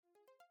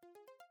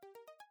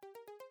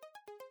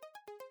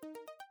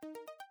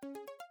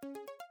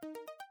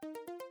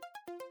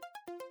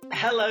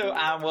Hello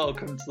and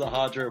welcome to the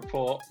Hardy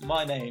Report.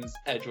 My name's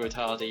Edward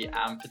Hardy,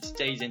 and for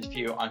today's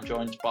interview I'm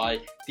joined by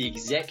the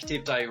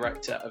Executive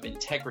Director of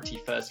Integrity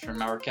First for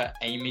America,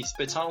 Amy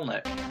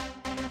Spitalnick.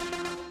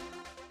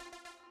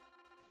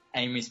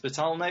 Amy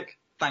Spitalnick,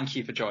 thank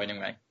you for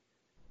joining me.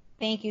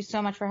 Thank you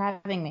so much for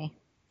having me.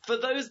 For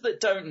those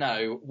that don't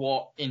know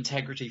what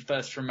Integrity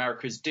First for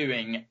America is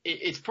doing,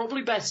 it's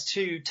probably best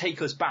to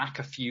take us back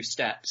a few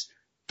steps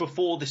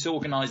before this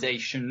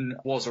organisation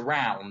was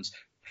around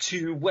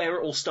to where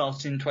it all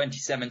started in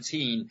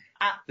 2017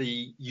 at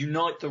the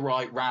Unite the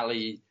Right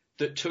rally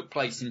that took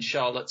place in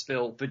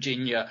Charlottesville,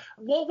 Virginia.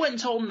 What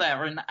went on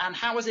there and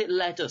how has it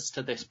led us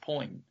to this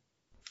point?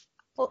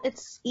 Well,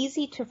 it's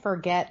easy to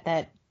forget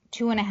that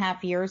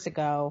 2.5 years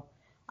ago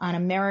on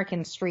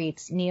American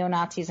streets,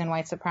 neo-Nazis and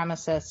white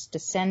supremacists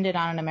descended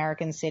on an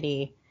American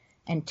city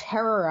and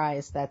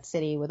terrorized that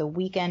city with a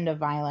weekend of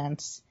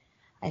violence.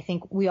 I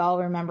think we all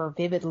remember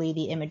vividly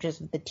the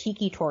images of the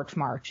Tiki Torch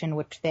March in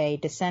which they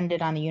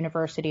descended on the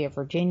University of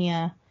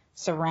Virginia,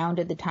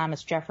 surrounded the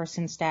Thomas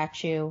Jefferson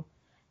statue,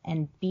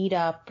 and beat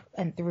up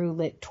and threw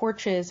lit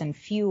torches and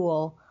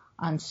fuel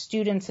on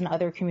students and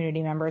other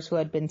community members who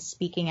had been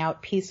speaking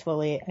out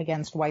peacefully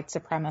against white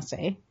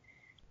supremacy.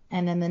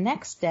 And then the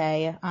next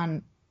day,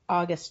 on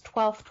August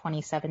 12th,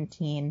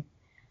 2017,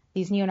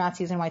 these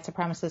neo-Nazis and white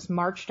supremacists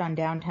marched on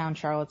downtown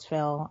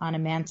Charlottesville on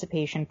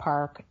Emancipation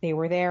Park. They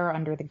were there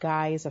under the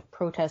guise of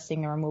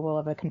protesting the removal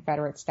of a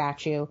Confederate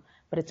statue,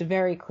 but it's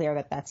very clear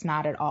that that's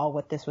not at all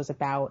what this was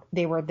about.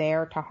 They were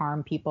there to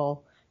harm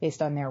people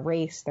based on their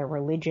race, their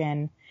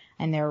religion,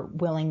 and their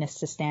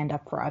willingness to stand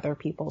up for other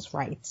people's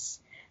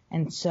rights.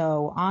 And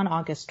so on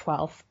August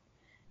 12th,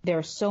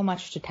 there's so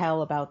much to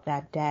tell about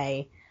that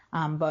day.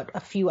 But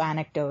a few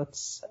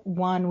anecdotes.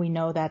 One, we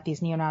know that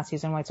these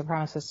neo-Nazis and white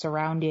supremacists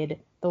surrounded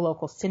the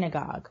local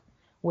synagogue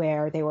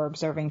where they were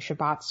observing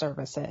Shabbat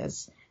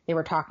services. They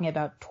were talking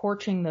about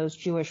torching those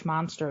Jewish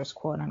monsters,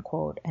 quote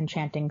unquote, and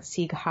chanting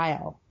Sieg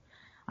Heil.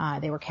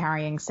 They were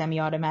carrying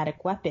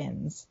semi-automatic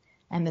weapons.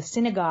 And the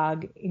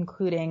synagogue,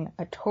 including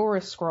a Torah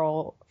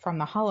scroll from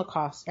the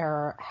Holocaust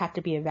era, had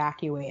to be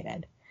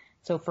evacuated.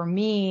 So for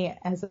me,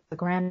 as the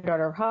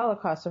granddaughter of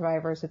Holocaust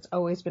survivors, it's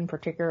always been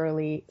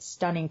particularly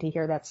stunning to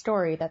hear that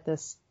story, that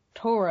this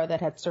Torah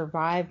that had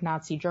survived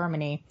Nazi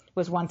Germany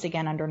was once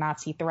again under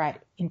Nazi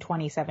threat in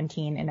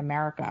 2017 in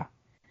America.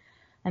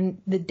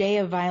 And the day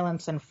of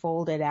violence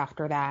unfolded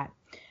after that.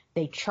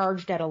 They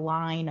charged at a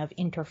line of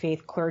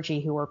interfaith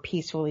clergy who were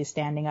peacefully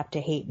standing up to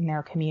hate in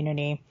their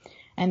community.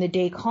 And the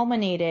day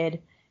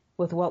culminated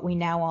with what we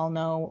now all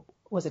know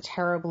was a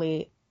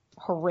terribly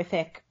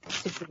horrific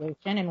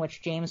situation in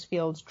which James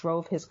Fields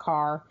drove his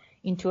car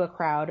into a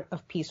crowd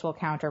of peaceful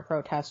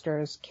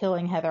counter-protesters,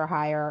 killing Heather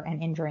Heyer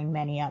and injuring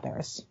many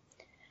others.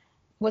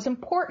 What's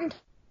important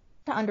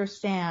to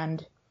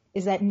understand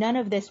is that none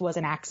of this was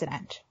an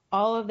accident.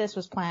 All of this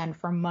was planned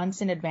for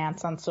months in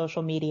advance on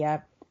social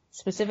media,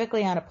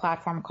 specifically on a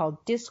platform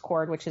called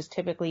Discord, which is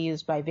typically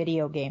used by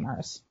video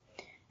gamers.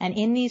 And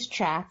in these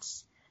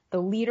chats,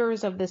 the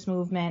leaders of this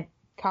movement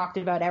talked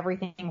about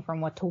everything from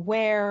what to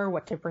wear,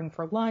 what to bring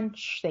for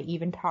lunch. They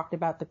even talked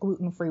about the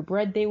gluten-free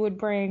bread they would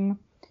bring.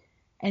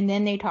 And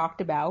then they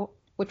talked about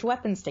which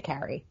weapons to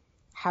carry,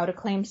 how to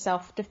claim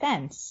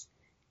self-defense.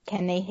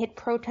 Can they hit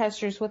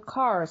protesters with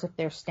cars if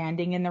they're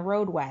standing in the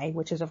roadway,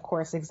 which is, of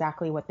course,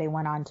 exactly what they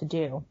went on to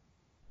do.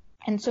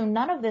 And so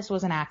none of this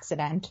was an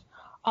accident.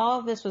 All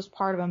of this was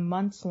part of a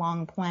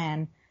months-long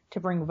plan to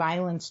bring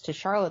violence to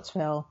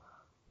Charlottesville,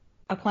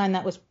 a plan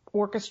that was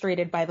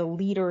orchestrated by the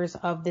leaders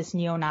of this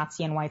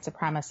neo-Nazi and white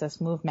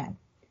supremacist movement.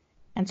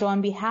 And so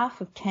on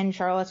behalf of 10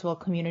 Charlottesville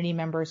community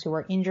members who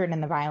were injured in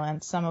the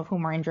violence, some of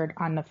whom were injured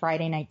on the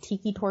Friday night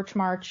Tiki Torch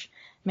March,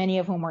 many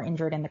of whom were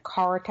injured in the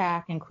car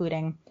attack,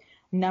 including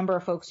a number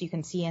of folks you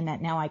can see in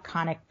that now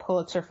iconic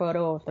Pulitzer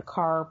photo of the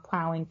car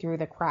plowing through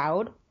the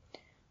crowd.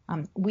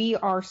 We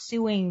are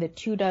suing the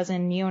 24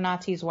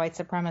 neo-Nazis, white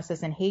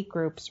supremacists, and hate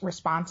groups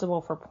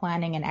responsible for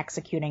planning and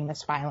executing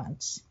this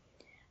violence.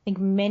 I think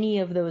many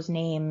of those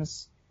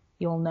names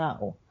you'll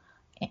know.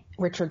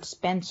 Richard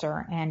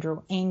Spencer,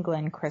 Andrew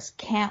Anglin, Chris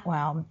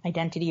Cantwell,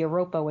 Identity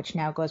Europa, which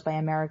now goes by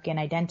American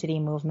Identity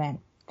Movement,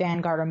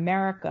 Vanguard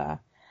America.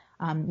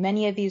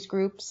 Many of these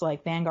groups,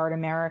 like Vanguard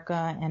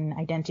America and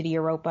Identity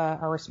Europa,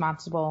 are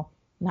responsible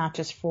not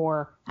just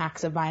for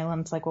acts of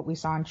violence like what we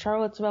saw in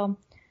Charlottesville,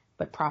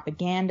 but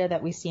propaganda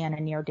that we see on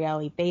a near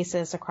daily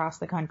basis across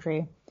the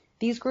country.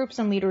 These groups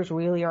and leaders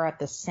really are at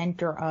the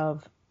center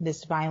of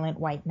this violent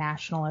white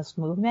nationalist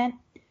movement.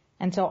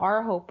 And so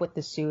our hope with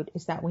the suit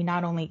is that we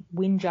not only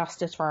win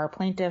justice for our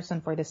plaintiffs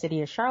and for the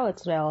city of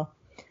Charlottesville,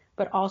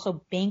 but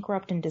also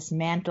bankrupt and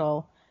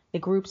dismantle the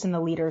groups and the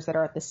leaders that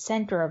are at the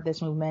center of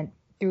this movement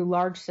through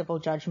large civil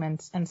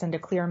judgments, and send a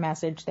clear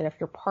message that if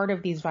you're part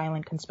of these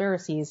violent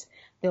conspiracies,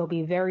 there will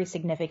be very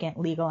significant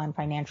legal and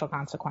financial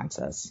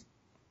consequences.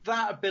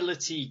 That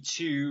ability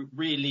to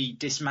really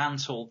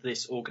dismantle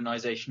this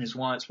organisation is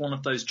why it's one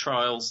of those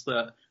trials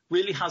that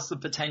really has the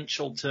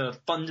potential to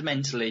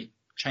fundamentally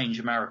Change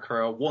America,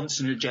 a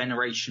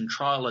once-in-a-generation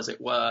trial, as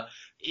it were.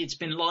 It's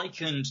been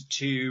likened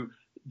to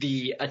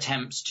the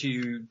attempts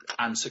to,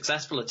 and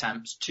successful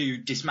attempts, to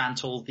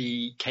dismantle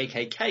the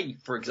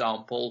KKK, for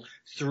example,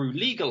 through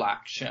legal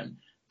action.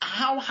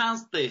 How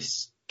has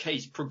this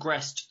case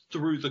progressed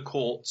through the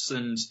courts,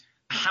 and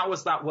how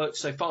has that worked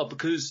so far?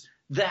 Because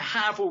there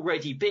have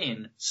already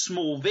been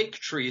small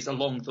victories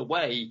along the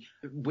way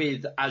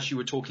with, as you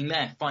were talking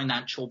there,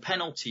 financial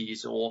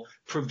penalties or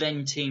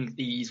preventing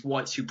these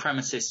white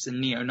supremacists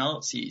and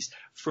neo-Nazis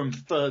from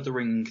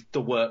furthering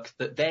the work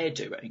that they're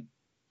doing.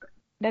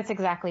 That's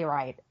exactly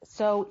right.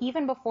 So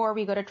even before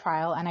we go to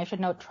trial, and I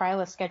should note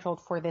trial is scheduled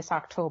for this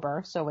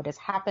October, so it is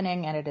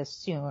happening and it is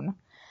soon.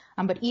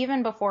 But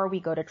even before we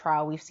go to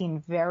trial, we've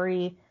seen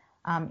very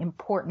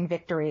important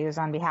victories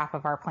on behalf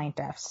of our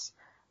plaintiffs.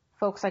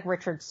 Folks like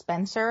Richard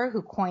Spencer,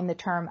 who coined the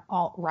term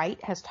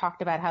alt-right, has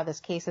talked about how this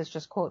case is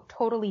just, quote,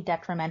 totally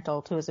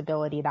detrimental to his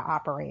ability to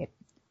operate.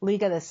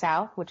 League of the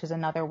South, which is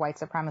another white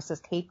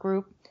supremacist hate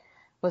group,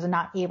 was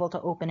not able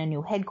to open a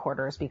new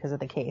headquarters because of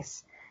the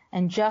case.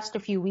 And just a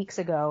few weeks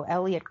ago,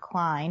 Elliot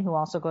Klein, who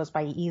also goes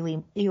by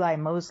Eli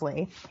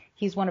Mosley,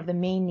 he's one of the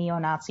main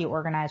neo-Nazi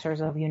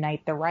organizers of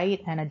Unite the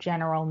Right and a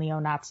general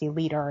neo-Nazi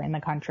leader in the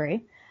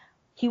country.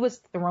 He was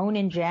thrown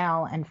in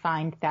jail and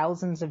fined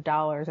thousands of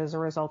dollars as a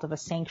result of a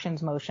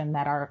sanctions motion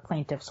that our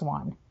plaintiffs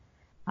won.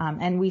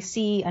 And we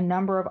see a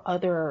number of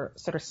other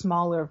sort of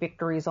smaller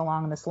victories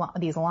along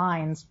these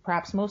lines,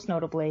 perhaps most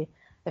notably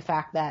the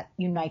fact that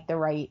Unite the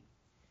Right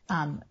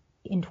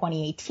in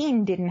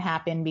 2018 didn't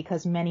happen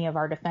because many of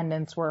our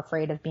defendants were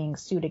afraid of being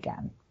sued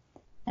again.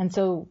 And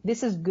so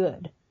this is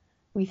good.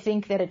 We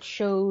think that it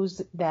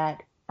shows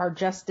that our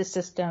justice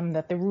system,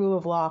 that the rule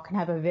of law can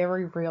have a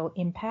very real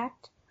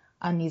impact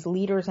on these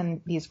leaders and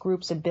these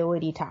groups'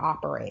 ability to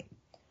operate.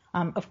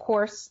 Of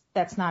course,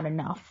 that's not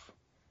enough.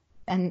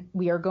 And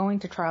we are going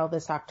to trial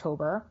this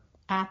October.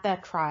 At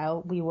that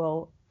trial, we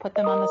will put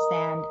them on the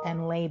stand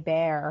and lay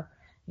bare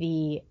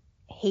the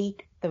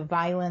hate, the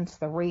violence,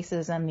 the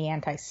racism, the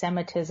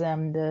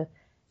anti-Semitism, the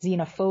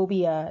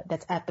xenophobia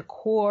that's at the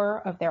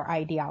core of their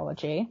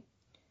ideology,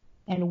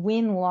 and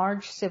win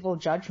large civil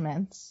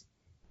judgments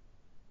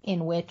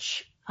in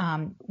which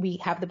we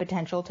have the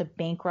potential to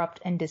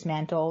bankrupt and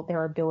dismantle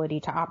their ability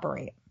to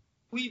operate.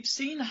 We've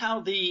seen how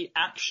the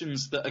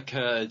actions that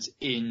occurred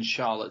in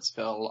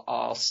Charlottesville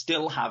are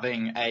still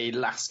having a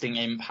lasting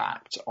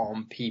impact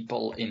on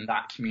people in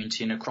that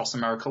community and across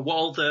America.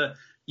 While the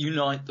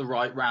Unite the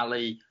Right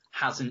rally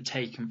hasn't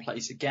taken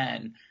place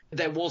again,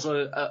 there was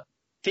a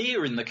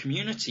fear in the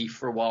community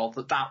for a while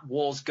that that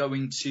was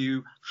going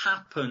to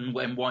happen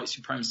when white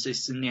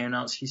supremacists and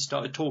neo-Nazis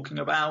started talking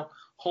about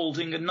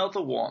holding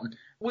another one.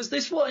 Was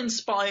this what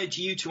inspired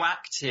you to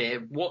act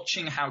here,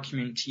 watching how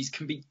communities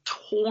can be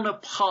torn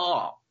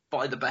apart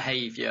by the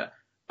behaviour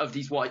of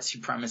these white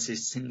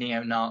supremacists and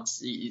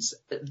neo-Nazis?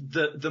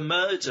 The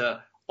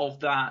murder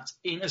of that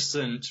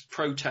innocent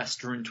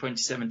protester in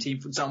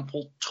 2017, for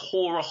example,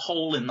 tore a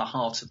hole in the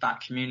heart of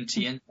that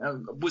community. And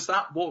was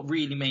that what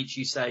really made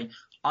you say,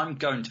 I'm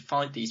going to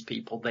fight these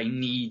people? They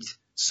need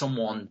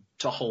someone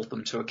to hold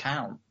them to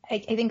account. I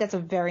think that's a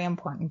very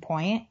important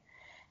point.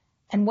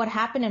 And what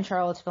happened in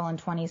Charlottesville in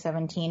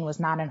 2017 was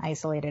not an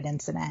isolated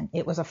incident.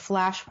 It was a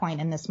flashpoint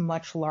in this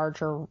much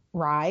larger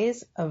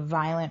rise of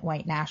violent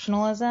white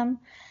nationalism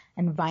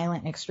and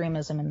violent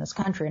extremism in this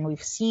country. And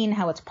we've seen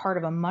how it's part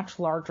of a much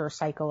larger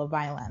cycle of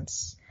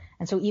violence.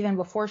 And so even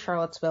before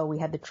Charlottesville, we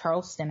had the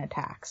Charleston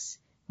attacks,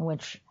 in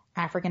which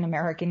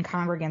African-American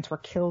congregants were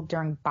killed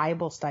during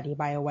Bible study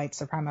by a white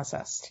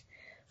supremacist.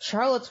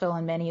 Charlottesville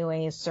in many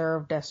ways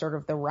served as sort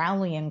of the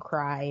rallying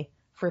cry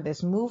for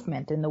this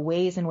movement in the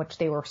ways in which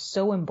they were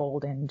so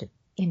emboldened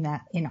in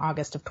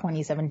August of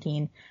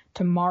 2017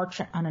 to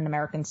march on an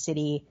American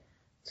city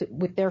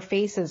with their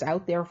faces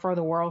out there for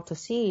the world to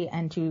see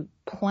and to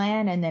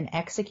plan and then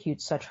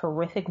execute such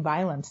horrific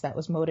violence that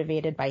was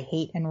motivated by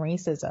hate and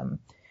racism.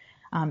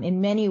 In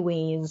many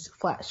ways,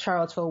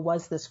 Charlottesville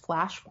was this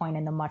flashpoint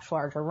in the much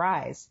larger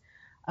rise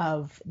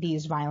of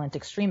these violent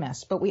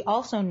extremists. But we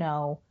also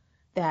know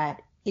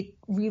that it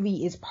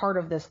really is part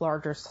of this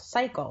larger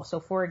cycle. So,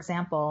 for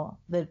example,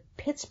 the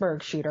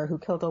Pittsburgh shooter who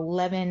killed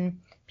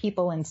 11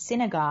 people in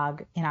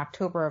synagogue in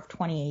October of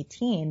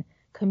 2018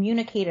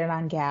 communicated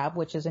on Gab,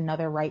 which is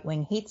another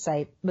right-wing hate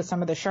site, with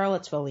some of the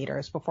Charlottesville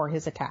leaders before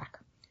his attack.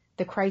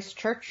 The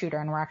Christchurch shooter,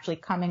 and we're actually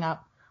coming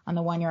up on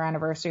the one-year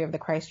anniversary of the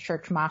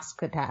Christchurch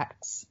mosque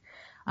attacks,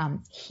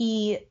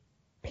 he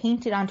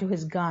painted onto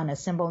his gun a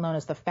symbol known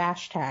as the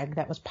hashtag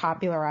that was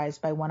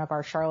popularized by one of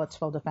our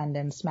Charlottesville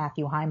defendants,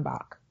 Matthew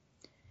Heimbach.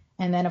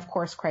 And then, of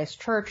course,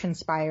 Christchurch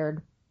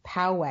inspired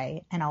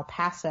Poway and El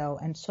Paso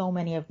and so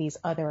many of these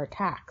other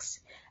attacks.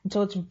 And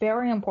so it's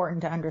very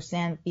important to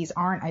understand that these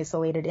aren't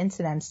isolated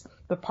incidents,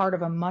 but part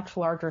of a much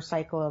larger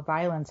cycle of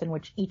violence in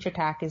which each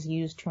attack is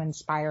used to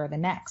inspire the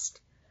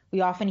next.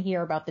 We often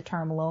hear about the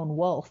term lone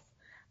wolf,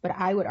 but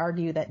I would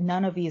argue that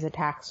none of these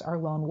attacks are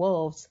lone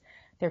wolves.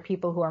 They're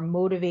people who are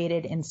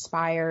motivated,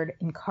 inspired,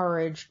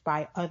 encouraged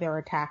by other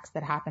attacks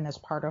that happen as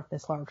part of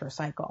this larger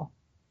cycle.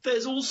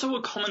 There's also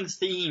a common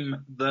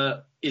theme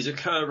that is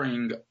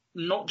occurring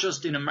not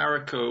just in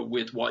America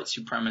with white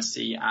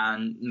supremacy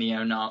and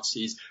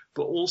neo-Nazis,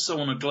 but also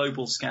on a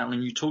global scale.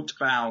 And you talked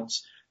about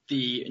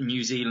the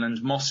New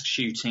Zealand mosque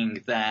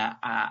shooting there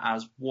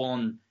as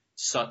one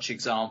such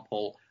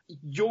example.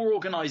 Your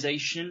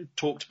organisation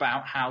talked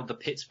about how the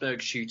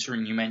Pittsburgh shooter,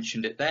 and you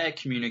mentioned it there,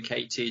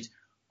 communicated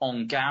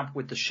on Gab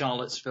with the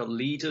Charlottesville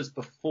leaders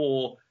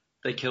before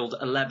they killed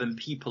 11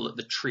 people at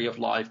the Tree of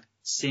Life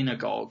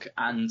synagogue.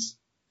 And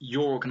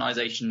your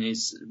organisation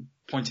is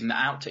pointing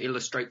that out to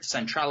illustrate the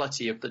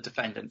centrality of the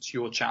defendants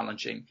you're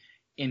challenging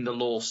in the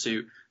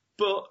lawsuit.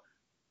 But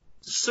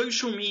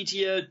social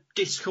media,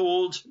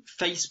 Discord,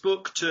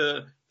 Facebook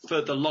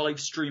for the live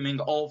streaming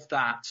of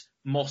that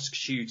mosque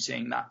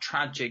shooting, that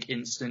tragic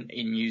incident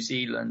in New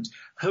Zealand,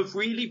 have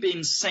really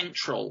been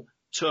central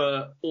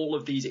to all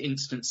of these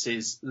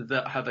instances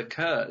that have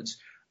occurred.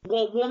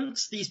 Well,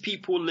 once these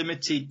people are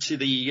limited to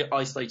the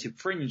isolated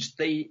fringe,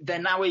 they're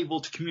now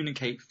able to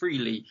communicate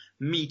freely,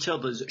 meet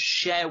others,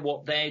 share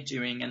what they're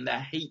doing and their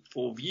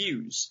hateful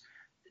views.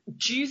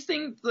 Do you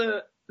think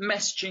that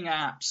messaging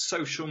apps,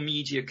 social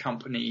media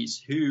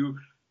companies who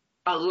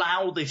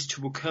allow this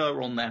to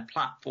occur on their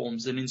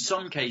platforms and in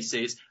some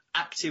cases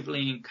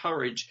actively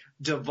encourage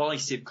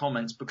divisive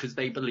comments because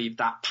they believe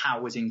that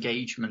powers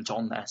engagement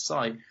on their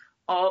site,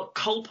 are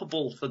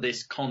culpable for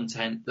this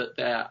content that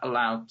they're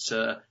allowed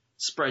to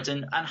spread?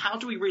 And how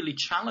do we really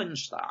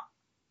challenge that?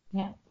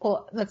 Yeah,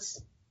 well,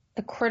 that's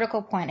a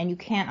critical point, and you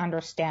can't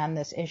understand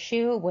this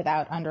issue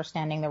without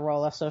understanding the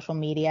role of social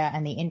media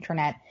and the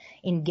internet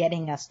in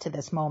getting us to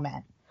this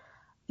moment.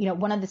 You know,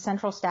 one of the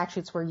central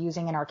statutes we're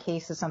using in our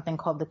case is something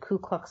called the Ku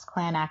Klux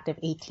Klan Act of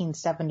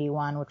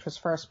 1871, which was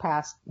first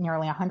passed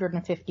nearly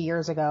 150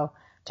 years ago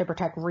to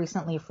protect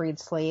recently freed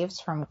slaves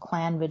from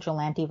Klan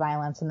vigilante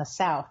violence in the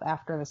South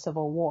after the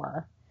Civil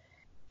War.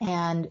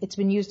 And it's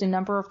been used a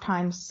number of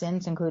times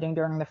since, including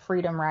during the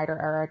Freedom Rider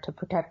era, to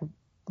protect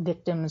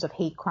victims of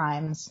hate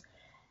crimes.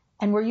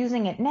 And we're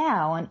using it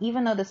now, and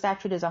even though the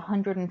statute is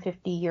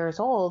 150 years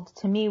old,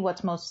 to me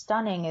what's most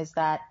stunning is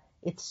that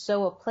it's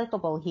so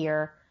applicable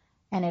here,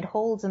 and it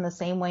holds in the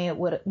same way it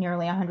would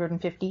nearly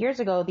 150 years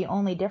ago, the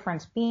only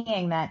difference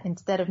being that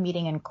instead of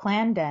meeting in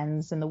Klan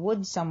dens in the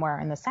woods somewhere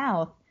in the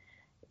South,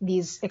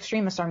 these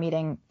extremists are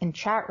meeting in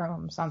chat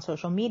rooms on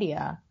social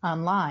media,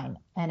 online.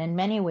 And in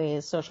many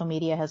ways, social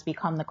media has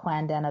become the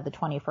Klan den of the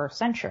 21st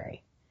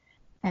century.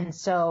 And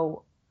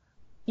so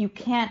you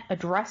can't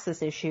address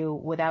this issue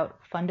without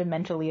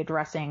fundamentally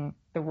addressing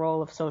the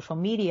role of social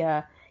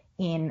media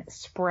in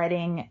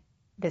spreading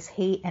this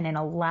hate and in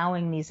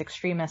allowing these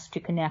extremists to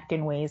connect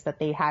in ways that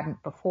they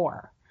hadn't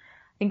before.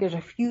 I think there's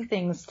a few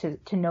things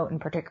to note in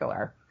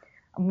particular.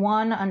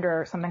 One,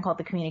 under something called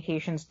the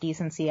Communications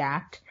Decency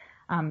Act,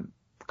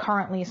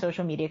 currently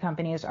social media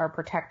companies are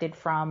protected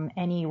from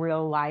any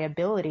real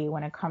liability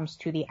when it comes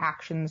to the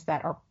actions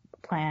that are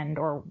planned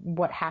or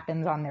what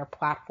happens on their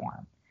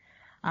platform.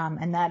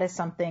 And that is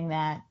something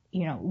that,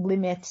 you know,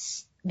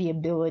 limits the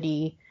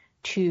ability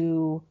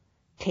to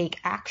take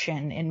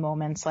action in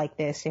moments like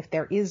this if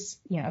there is,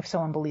 you know, if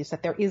someone believes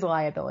that there is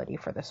liability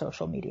for the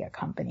social media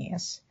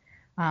companies.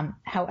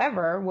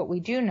 However, what we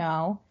do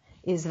know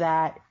is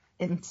that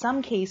in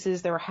some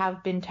cases there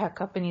have been tech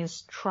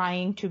companies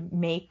trying to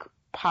make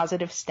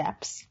positive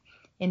steps.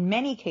 In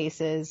many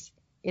cases,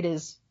 it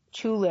is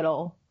too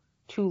little,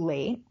 too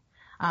late,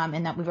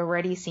 and that we've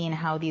already seen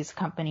how these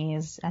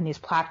companies and these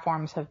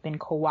platforms have been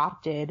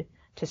co-opted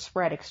to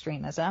spread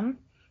extremism.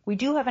 We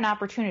do have an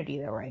opportunity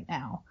though right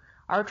now.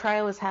 Our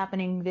trial is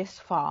happening this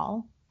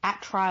fall.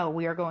 At trial,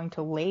 we are going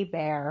to lay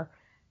bare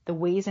the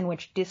ways in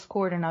which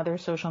Discord and other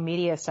social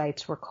media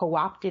sites were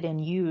co-opted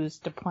and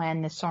used to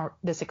plan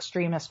this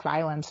extremist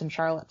violence in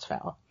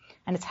Charlottesville.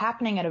 And it's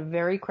happening at a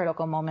very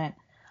critical moment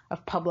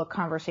of public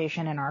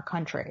conversation in our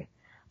country.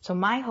 So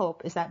my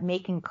hope is that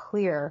making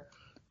clear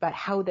about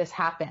how this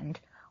happened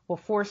will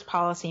force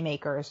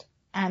policymakers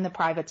and the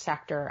private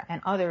sector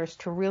and others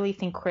to really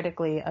think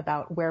critically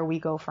about where we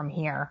go from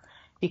here,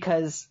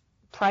 because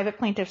private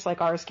plaintiffs like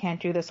ours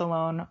can't do this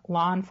alone.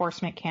 Law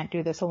enforcement can't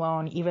do this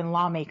alone. Even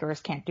lawmakers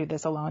can't do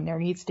this alone. There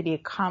needs to be a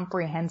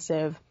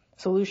comprehensive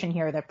solution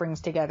here that brings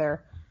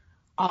together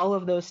all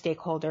of those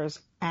stakeholders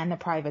and the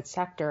private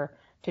sector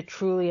to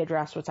truly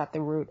address what's at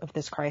the root of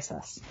this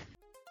crisis.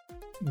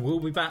 We'll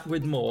be back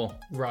with more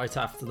right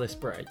after this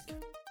break.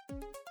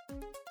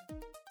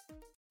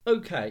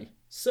 Okay,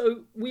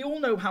 so we all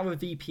know how a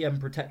VPN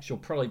protects your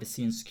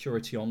privacy and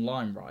security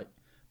online, right?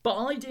 But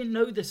I didn't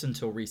know this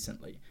until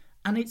recently,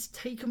 and it's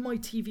taken my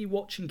TV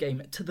watching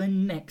game to the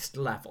next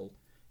level.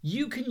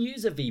 You can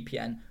use a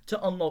VPN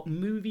to unlock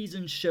movies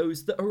and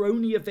shows that are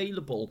only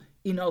available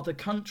in other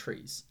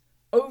countries.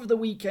 Over the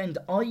weekend,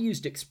 I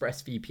used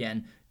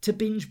ExpressVPN to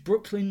binge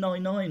Brooklyn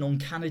Nine-Nine on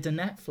Canada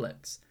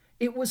Netflix.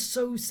 It was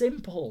so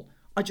simple.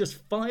 I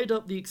just fired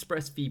up the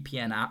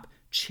ExpressVPN app,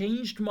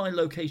 changed my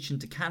location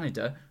to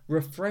Canada,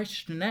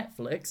 refreshed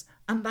Netflix,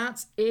 and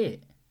that's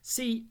it.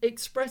 See,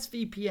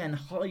 ExpressVPN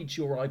hides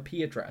your IP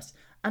address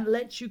and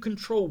lets you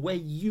control where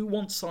you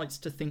want sites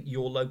to think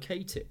you're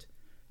located.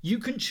 You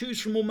can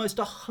choose from almost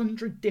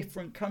 100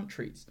 different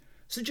countries.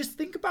 So just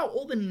think about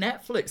all the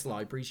Netflix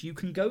libraries you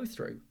can go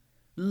through.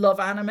 Love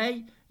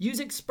anime? Use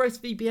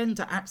ExpressVPN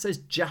to access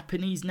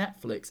Japanese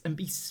Netflix and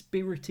be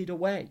spirited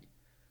away.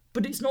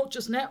 But it's not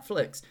just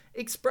Netflix.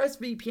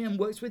 ExpressVPN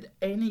works with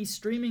any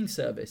streaming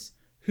service.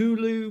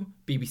 Hulu,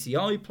 BBC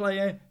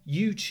iPlayer,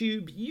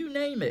 YouTube, you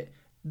name it.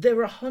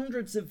 There are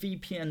hundreds of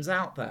VPNs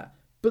out there.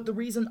 But the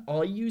reason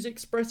I use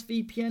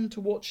ExpressVPN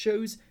to watch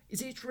shows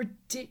is it's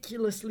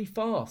ridiculously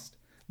fast.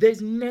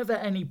 There's never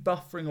any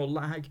buffering or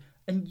lag,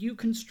 and you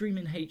can stream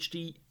in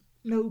HD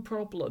no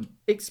problem.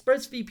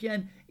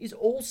 ExpressVPN is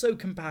also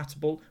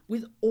compatible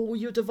with all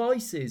your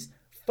devices,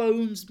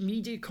 phones,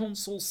 media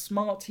consoles,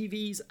 smart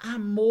TVs,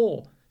 and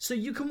more. So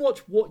you can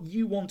watch what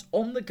you want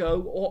on the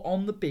go or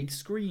on the big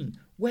screen,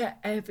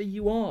 wherever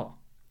you are.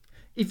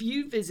 If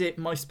you visit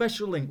my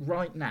special link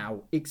right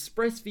now,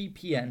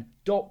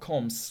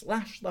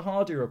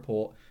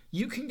 expressvpn.com/thehardyreport,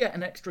 you can get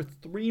an extra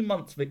 3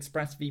 months of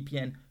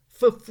ExpressVPN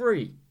for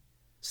free.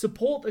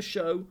 Support the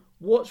show,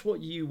 watch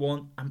what you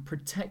want, and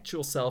protect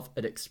yourself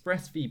at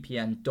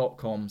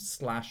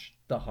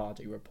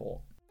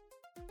expressvpn.com/thehardyreport.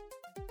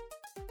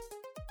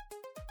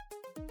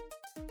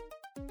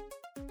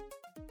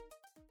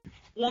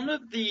 One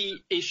of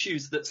the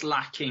issues that's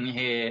lacking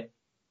here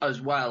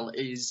as well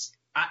is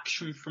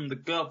action from the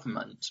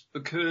government,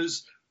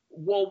 because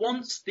while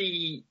once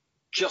the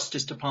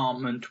Justice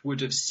Department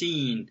would have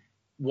seen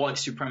white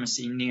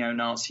supremacy,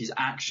 neo-Nazis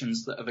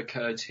actions that have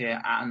occurred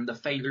here and the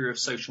failure of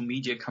social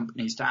media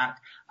companies to act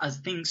as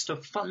things to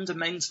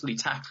fundamentally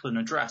tackle and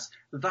address,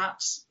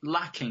 that's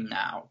lacking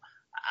now.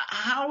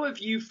 How have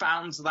you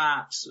found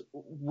that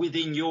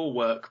within your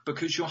work?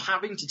 Because you're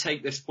having to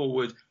take this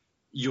forward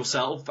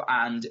yourself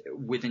and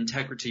with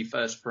Integrity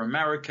First for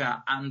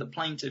America and the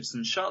plaintiffs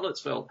in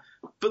Charlottesville,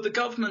 but the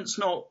government's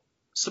not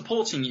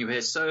supporting you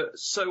here. So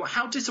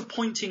how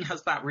disappointing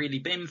has that really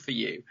been for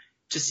you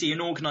to see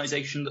an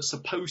organisation that's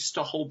supposed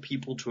to hold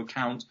people to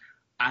account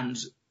and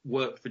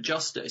work for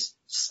justice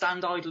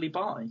stand idly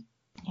by?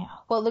 Yeah.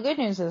 Well, the good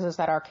news is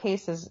that our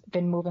case has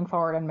been moving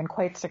forward and been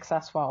quite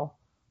successful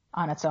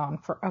on its own,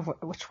 of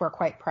which we're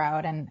quite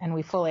proud, and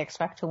we fully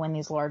expect to win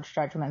these large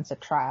judgments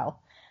at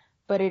trial.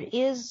 But it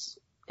is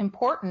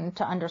important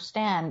to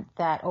understand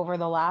that over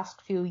the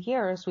last few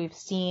years, we've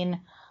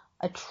seen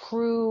a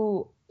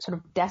true sort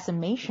of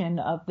decimation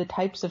of the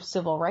types of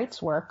civil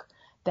rights work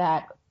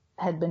that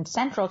had been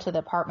central to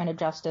the Department of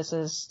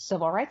Justice's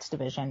Civil Rights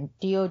Division.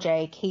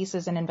 DOJ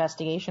cases and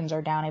investigations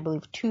are down, I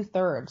believe,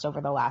 2/3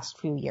 over the last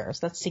few years.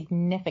 That's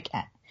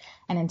significant.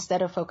 And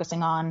instead of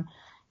focusing on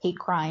hate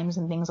crimes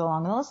and things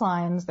along those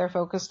lines, they're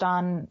focused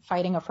on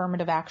fighting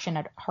affirmative action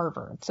at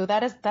Harvard. So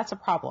that's a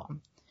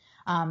problem.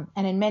 And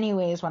in many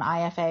ways, when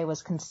IFA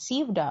was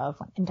conceived of,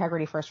 when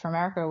Integrity First for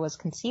America was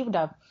conceived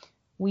of,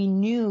 we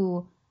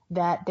knew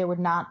that there would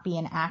not be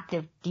an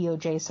active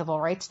DOJ Civil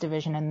Rights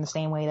Division in the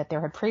same way that there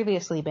had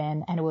previously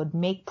been, and it would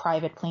make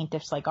private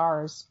plaintiffs like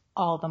ours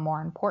all the more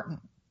important.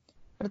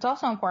 But it's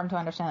also important to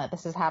understand that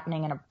this is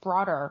happening in a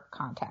broader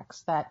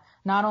context, that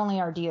not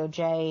only are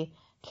DOJ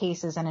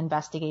cases and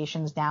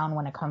investigations down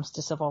when it comes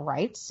to civil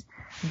rights,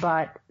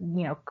 but,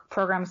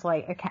 programs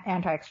like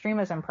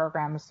anti-extremism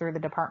programs through the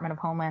Department of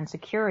Homeland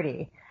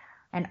Security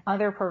and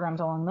other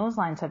programs along those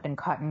lines have been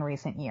cut in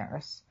recent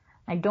years.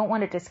 I don't want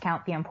to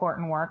discount the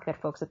important work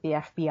that folks at the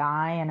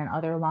FBI and in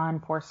other law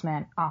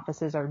enforcement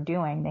offices are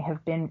doing. They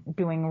have been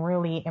doing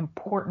really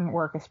important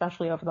work,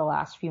 especially over the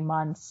last few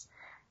months,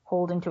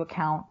 holding to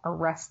account,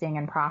 arresting,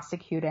 and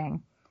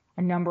prosecuting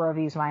a number of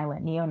these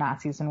violent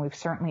neo-Nazis, and we've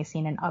certainly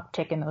seen an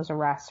uptick in those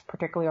arrests,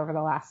 particularly over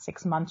the last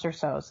 6 months or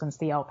so since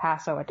the El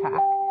Paso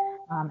attack,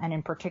 and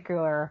in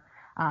particular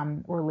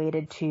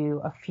related to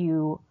a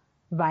few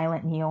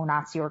violent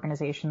neo-Nazi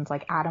organizations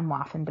like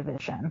Atomwaffen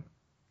Division.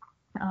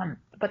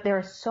 But there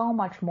is so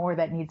much more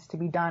that needs to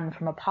be done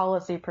from a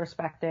policy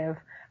perspective,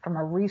 from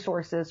a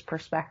resources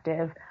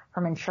perspective,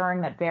 from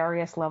ensuring that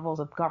various levels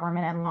of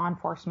government and law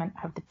enforcement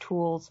have the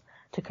tools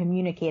to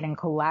communicate and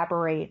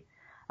collaborate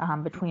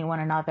between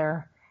one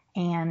another.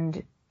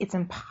 And it's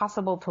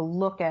impossible to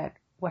look at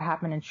what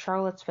happened in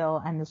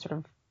Charlottesville and the sort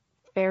of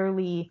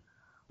fairly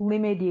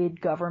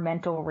limited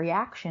governmental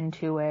reaction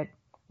to it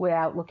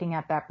without looking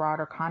at that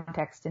broader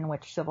context in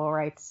which civil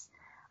rights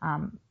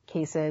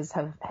cases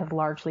have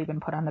largely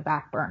been put on the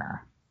back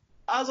burner.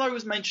 As I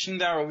was mentioning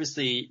there,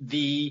 obviously,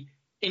 the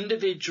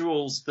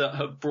individuals that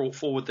have brought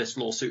forward this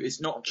lawsuit, it's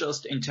not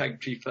just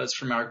Integrity First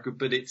for America,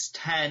 but it's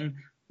 10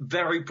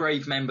 very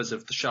brave members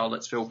of the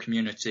Charlottesville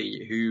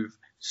community who've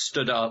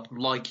stood up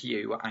like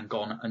you and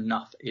gone,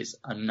 enough is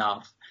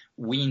enough.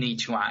 We need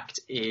to act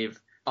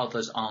if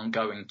others aren't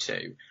going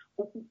to.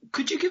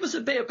 Could you give us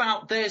a bit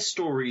about their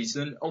stories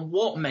and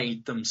what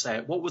made them say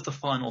it? What was the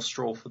final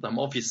straw for them?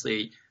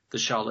 Obviously, the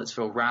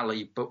Charlottesville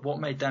rally, but what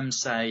made them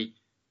say,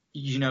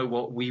 you know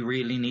what, we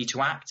really need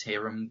to act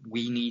here and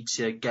we need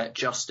to get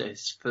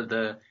justice for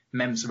the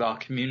members of our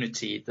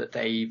community that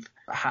they've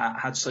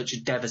had such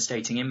a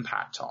devastating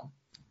impact on?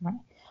 Right.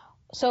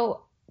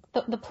 So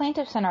the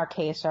plaintiffs in our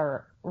case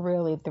are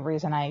really the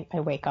reason I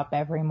wake up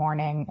every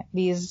morning.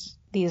 These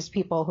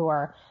people who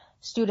are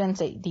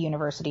students at the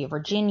University of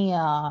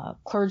Virginia,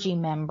 clergy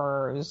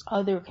members,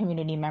 other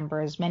community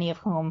members, many of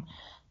whom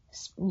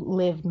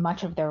lived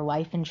much of their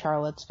life in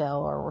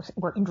Charlottesville or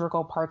were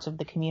integral parts of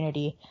the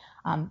community,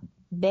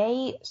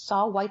 they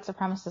saw white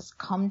supremacists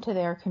come to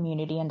their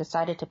community and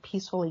decided to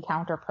peacefully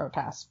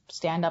counter-protest,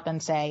 stand up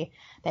and say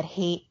that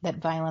hate, that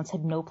violence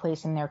had no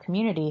place in their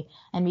community.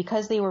 And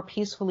because they were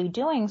peacefully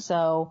doing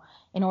so,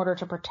 in order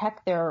to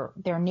protect their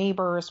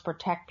neighbors,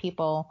 protect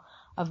people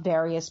of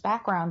various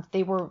backgrounds,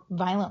 they were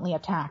violently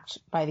attacked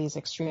by these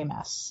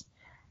extremists.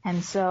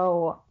 And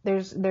so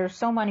there's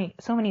so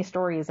many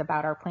stories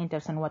about our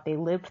plaintiffs and what they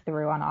lived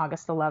through on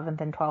August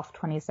 11th and 12th,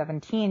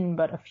 2017,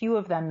 but a few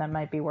of them that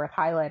might be worth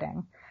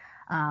highlighting.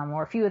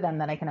 Or a few of them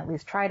that I can at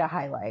least try to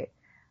highlight.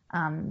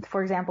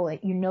 For example,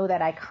 that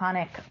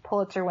iconic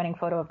Pulitzer-winning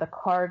photo of the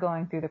car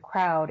going through the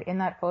crowd. In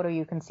that photo,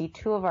 you can see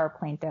two of our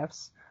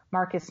plaintiffs,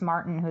 Marcus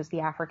Martin, who's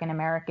the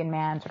African-American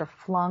man, sort of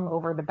flung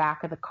over the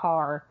back of the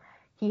car.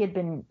 He had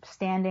been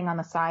standing on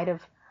the side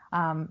of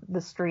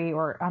the street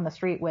or on the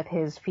street with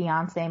his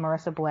fiancée,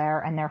 Marissa Blair,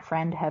 and their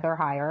friend, Heather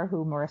Heyer,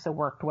 who Marissa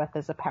worked with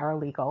as a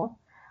paralegal,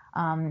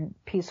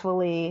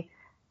 peacefully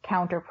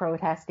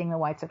counter-protesting the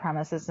white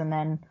supremacists and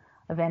then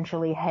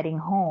eventually heading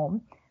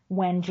home.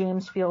 When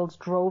James Fields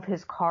drove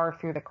his car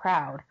through the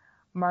crowd,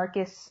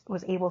 Marcus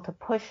was able to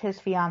push his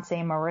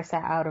fiancée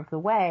Marissa out of the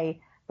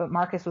way, but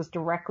Marcus was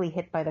directly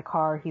hit by the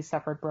car. He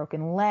suffered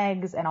broken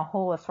legs and a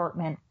whole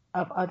assortment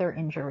of other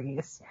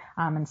injuries,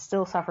 and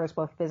still suffers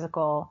both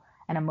physical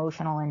and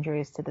emotional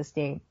injuries to this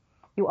day.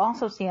 You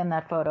also see in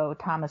that photo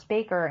Thomas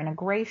Baker in a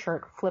gray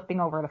shirt flipping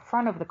over the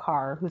front of the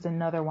car, who's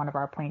another one of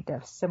our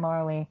plaintiffs.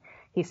 Similarly,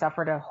 he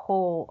suffered a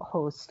whole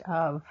host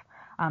of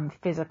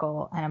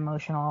physical and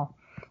emotional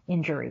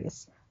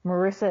injuries.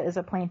 Marissa is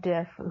a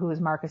plaintiff who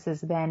is Marcus's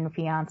then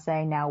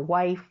fiance, now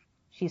wife.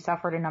 She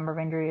suffered a number of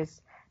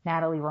injuries.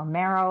 Natalie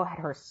Romero had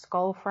her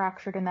skull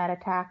fractured in that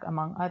attack,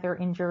 among other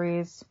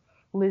injuries.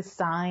 Liz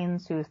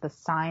Sines, who is the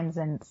Sines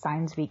and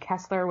Sines v.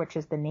 Kessler, which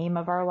is the name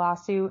of our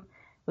lawsuit,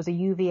 was a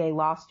UVA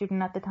law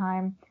student at the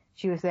time.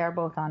 She was there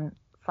both on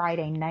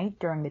Friday night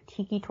during the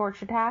Tiki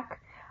Torch attack,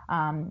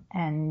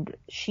 and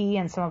she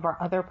and some of our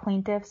other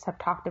plaintiffs have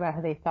talked about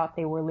how they thought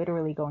they were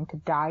literally going to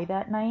die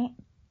that night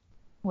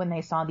when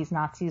they saw these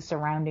Nazis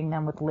surrounding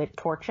them with lit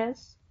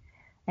torches.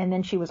 And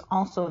then she was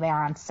also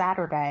there on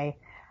Saturday,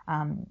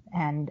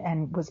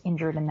 and was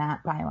injured in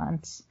that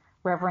violence.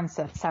 Reverend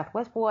Seth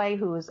Westboy,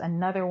 who is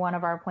another one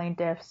of our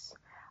plaintiffs,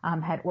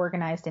 had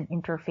organized an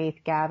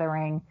interfaith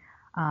gathering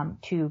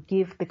to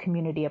give the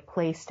community a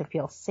place to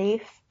feel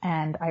safe.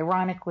 And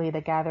ironically,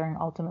 the gathering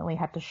ultimately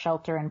had to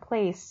shelter in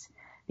place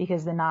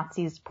because the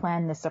Nazis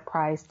planned the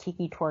surprise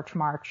Tiki Torch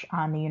March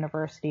on the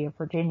University of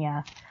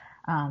Virginia,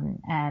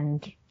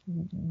 and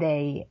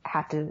they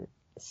had to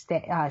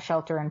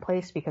shelter in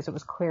place because it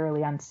was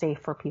clearly unsafe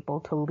for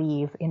people to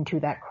leave into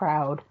that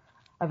crowd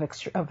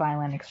of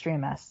violent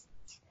extremists.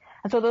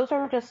 And so those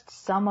are just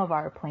some of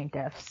our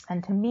plaintiffs.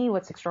 And to me,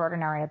 what's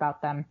extraordinary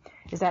about them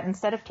is that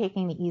instead of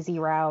taking the easy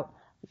route,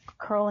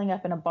 curling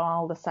up in a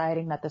ball,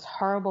 deciding that this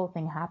horrible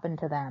thing happened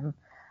to them,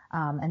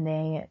 and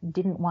they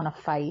didn't want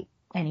to fight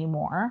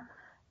anymore,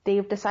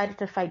 they've decided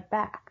to fight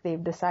back.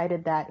 They've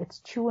decided that it's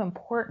too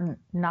important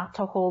not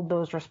to hold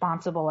those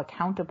responsible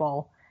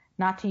accountable,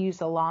 not to use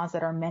the laws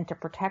that are meant to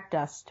protect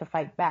us to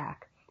fight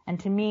back. And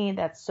to me,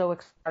 that's so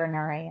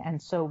extraordinary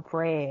and so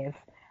brave.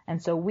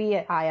 And so we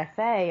at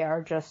IFA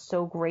are just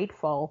so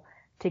grateful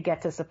to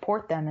get to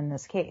support them in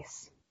this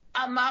case.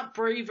 And that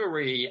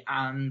bravery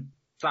and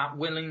that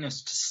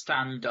willingness to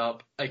stand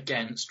up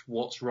against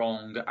what's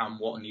wrong and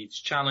what needs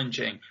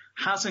challenging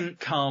hasn't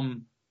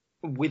come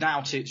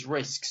without its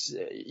risks.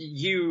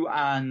 You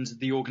and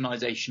the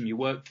organisation you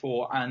work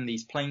for and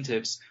these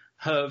plaintiffs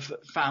have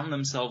found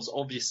themselves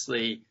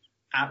obviously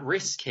at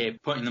risk here,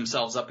 putting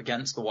themselves up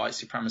against the white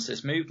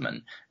supremacist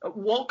movement.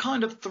 What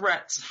kind of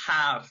threats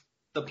have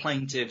the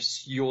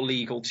plaintiffs, your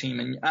legal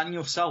team, and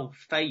yourself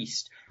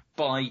faced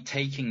by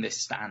taking this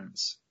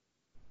stance?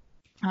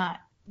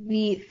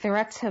 The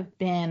threats have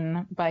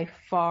been by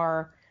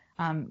far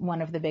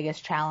one of the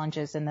biggest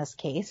challenges in this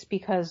case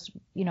because,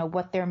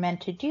 what they're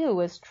meant to do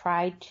is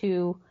try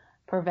to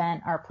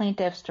prevent our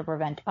plaintiffs, to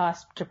prevent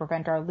us, to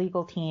prevent our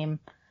legal team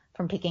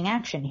from taking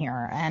action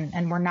here.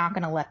 And we're not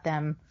going to let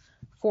them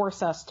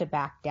force us to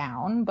back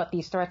down, but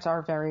these threats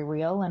are very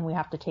real and we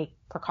have to take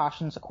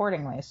precautions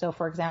accordingly. So,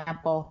 for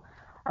example,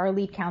 our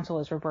lead counsel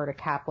is Roberta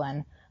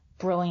Kaplan,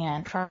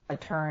 brilliant trial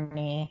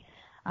attorney,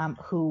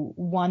 who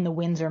won the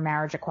Windsor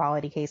marriage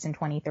equality case in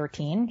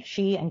 2013.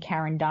 She and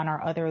Karen Dunn,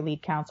 our other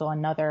lead counsel,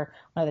 one of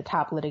the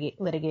top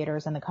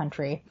litigators in the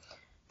country.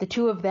 The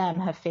two of them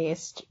have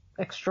faced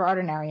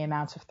extraordinary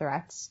amounts of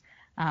threats.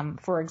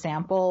 For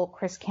example,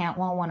 Chris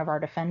Cantwell, one of our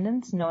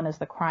defendants, known as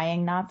the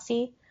Crying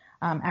Nazi,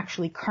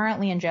 actually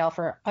currently in jail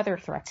for other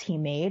threats he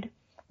made.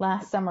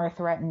 Last summer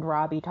threatened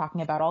Robbie, talking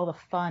about all the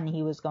fun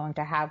he was going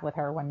to have with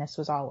her when this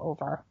was all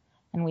over.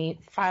 And we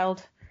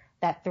filed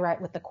that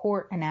threat with the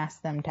court and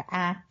asked them to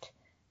act.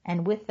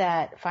 And with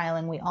that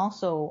filing, we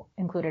also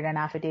included an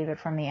affidavit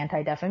from the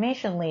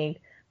Anti-Defamation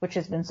League, which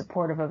has been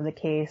supportive of the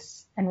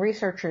case, and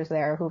researchers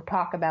there who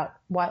talk about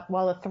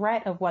while the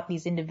threat of what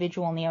these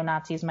individual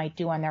neo-Nazis might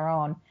do on their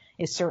own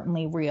is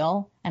certainly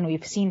real, and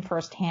we've seen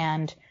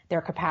firsthand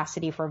their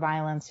capacity for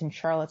violence in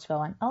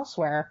Charlottesville and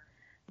elsewhere,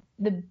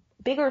 the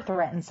bigger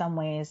threat in some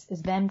ways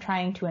is them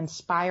trying to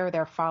inspire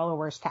their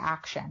followers to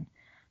action,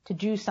 to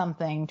do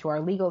something to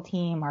our legal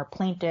team, our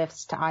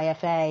plaintiffs, to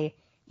IFA,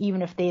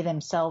 even if they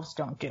themselves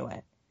don't do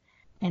it.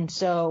 And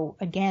so,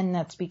 again,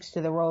 that speaks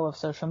to the role of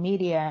social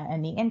media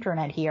and the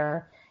internet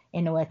here,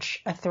 in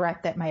which a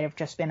threat that might have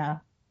just been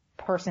a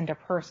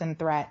person-to-person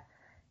threat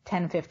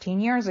 10, 15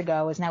 years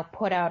ago is now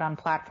put out on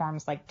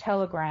platforms like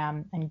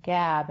Telegram and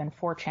Gab and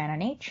 4chan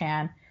and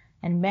 8chan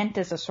and meant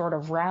as a sort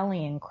of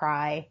rallying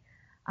cry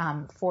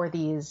for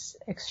these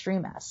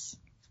extremists.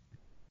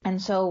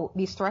 And so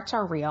these threats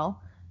are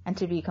real. And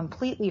to be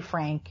completely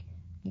frank,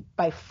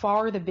 by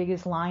far the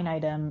biggest line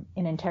item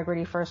in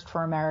Integrity First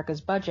for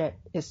America's budget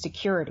is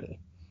security.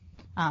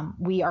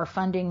 We are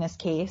funding this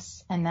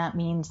case, and that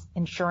means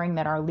ensuring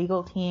that our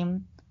legal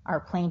team, our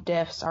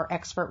plaintiffs, our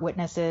expert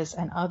witnesses,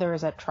 and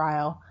others at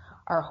trial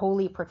are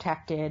wholly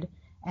protected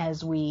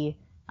as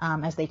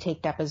they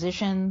take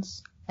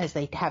depositions, as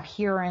they have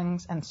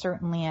hearings, and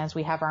certainly as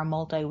we have our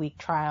multi-week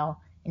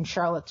trial in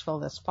Charlottesville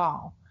this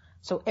fall.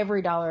 So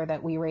every dollar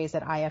that we raise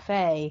at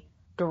IFA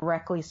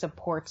directly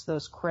supports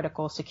those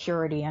critical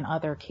security and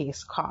other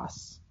case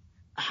costs.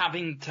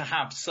 Having to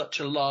have such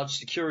a large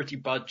security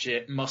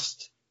budget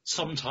must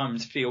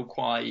sometimes feel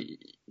quite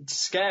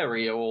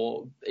scary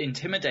or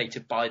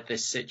intimidated by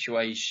this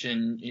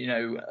situation. You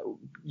know,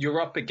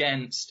 you're up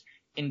against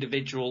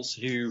individuals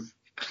who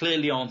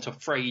clearly aren't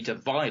afraid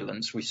of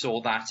violence. We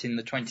saw that in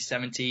the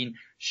 2017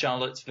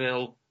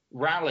 Charlottesville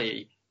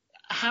rally.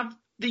 Have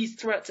these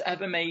threats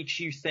ever made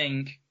you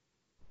think,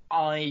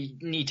 I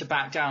need to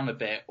back down a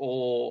bit,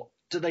 or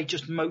do they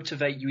just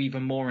motivate you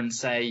even more and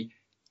say,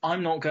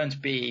 I'm not going to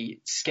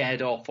be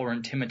scared off or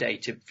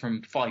intimidated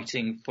from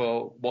fighting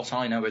for what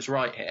I know is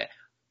right here?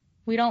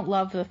 We don't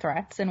love the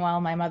threats, and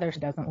while my mother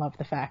doesn't love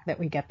the fact that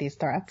we get these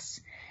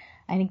threats,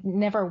 I think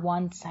never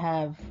once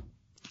have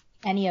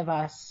any of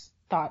us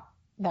thought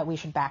that we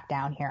should back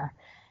down here.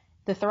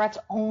 The threats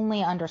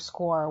only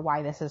underscore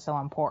why this is so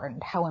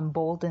important, how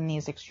emboldened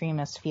these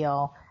extremists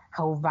feel,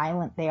 how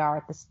violent they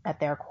are at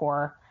their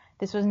core.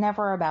 This was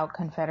never about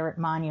Confederate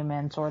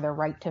monuments or the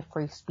right to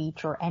free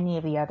speech or any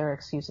of the other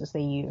excuses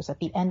they use. At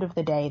the end of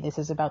the day, this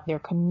is about their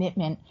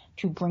commitment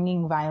to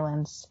bringing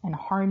violence and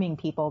harming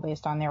people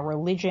based on their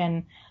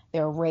religion,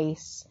 their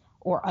race,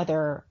 or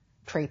other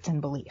traits and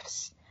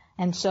beliefs.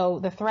 And so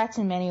the threats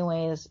in many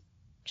ways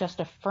just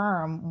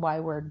affirm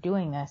why we're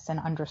doing this and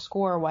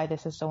underscore why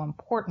this is so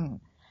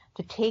important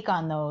to take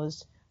on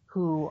those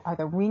who are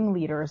the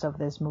ringleaders of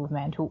this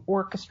movement, who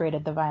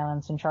orchestrated the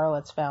violence in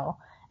Charlottesville,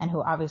 and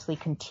who obviously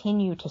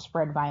continue to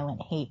spread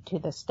violent hate to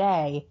this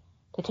day.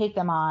 To take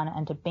them on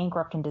and to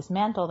bankrupt and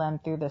dismantle them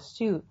through this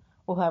suit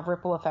will have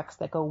ripple effects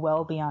that go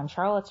well beyond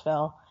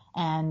Charlottesville.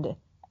 And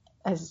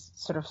as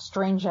sort of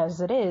strange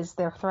as it is,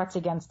 their threats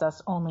against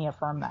us only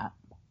affirm that.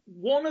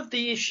 One of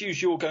the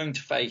issues you're going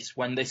to face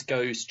when this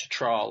goes to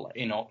trial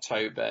in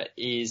October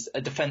is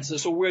a defense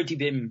that's already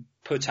been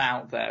put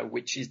out there,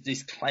 which is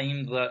this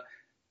claim that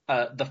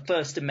the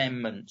First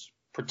Amendment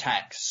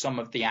protects some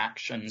of the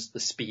actions,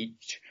 the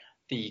speech,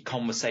 the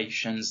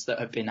conversations that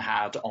have been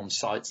had on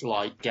sites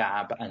like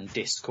Gab and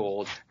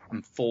Discord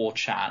and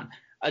 4chan.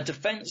 A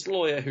defense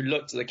lawyer who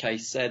looked at the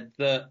case said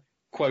that,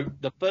 quote,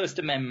 the First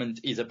Amendment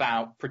is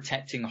about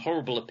protecting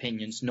horrible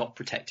opinions, not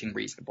protecting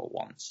reasonable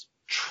ones,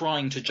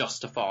 trying to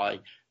justify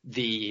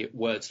the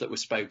words that were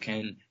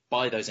spoken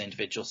by those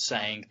individuals,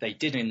 saying they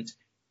didn't,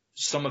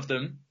 some of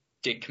them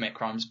did commit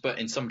crimes, but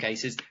in some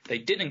cases they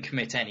didn't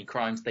commit any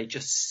crimes. They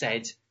just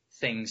said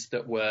things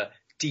that were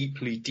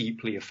deeply,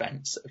 deeply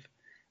offensive.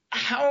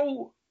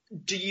 How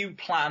do you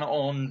plan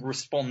on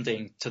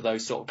responding to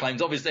those sort of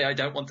claims? Obviously, I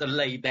don't want to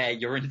lay bare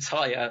your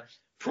entire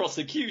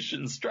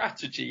prosecution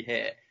strategy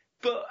here,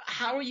 but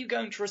how are you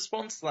going to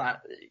respond to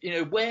that? You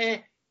know,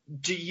 where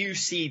do you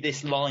see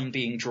this line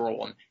being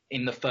drawn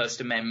in the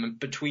First Amendment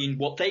between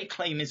what they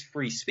claim is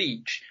free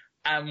speech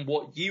and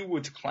what you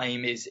would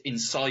claim is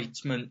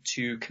incitement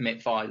to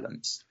commit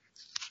violence?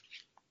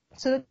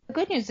 So the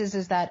good news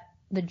is that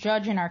the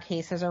judge in our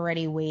case has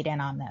already weighed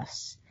in on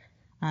this.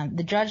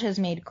 The judge has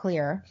made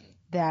clear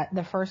that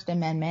the First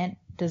Amendment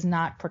does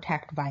not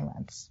protect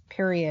violence,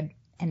 period,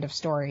 end of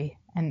story,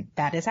 and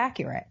that is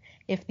accurate.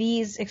 If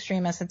these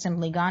extremists had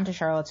simply gone to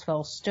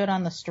Charlottesville, stood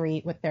on the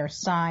street with their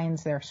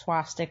signs, their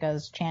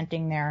swastikas,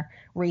 chanting their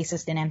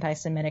racist and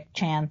anti-Semitic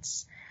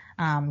chants,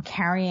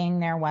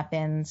 carrying their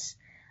weapons,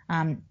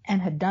 and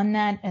had done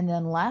that and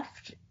then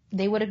left,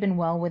 they would have been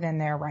well within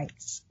their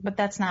rights. But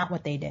that's not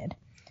what they did.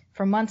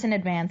 For months in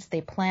advance,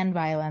 they planned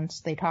violence.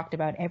 They talked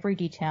about every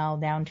detail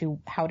down to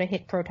how to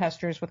hit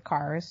protesters with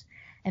cars.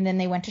 And then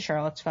they went to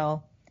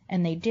Charlottesville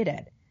and they did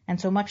it.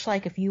 And so much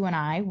like if you and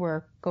I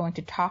were going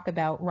to talk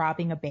about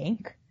robbing a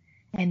bank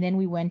and then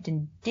we went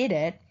and did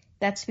it,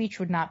 that speech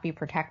would not be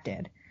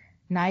protected.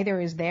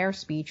 Neither is their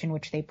speech in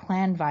which they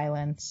planned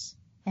violence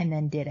and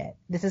then did it.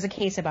 This is a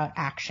case about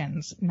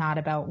actions, not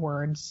about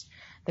words.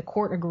 The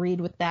court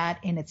agreed with that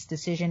in its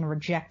decision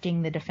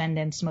rejecting the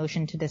defendant's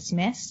motion to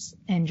dismiss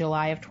in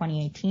July of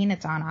 2018.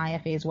 It's on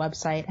IFA's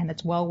website, and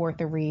it's well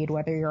worth a read,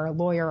 whether you're a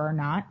lawyer or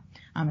not.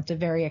 It's a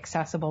very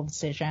accessible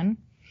decision.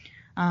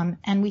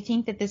 And we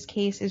think that this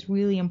case is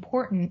really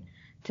important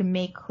to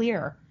make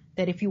clear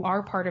that if you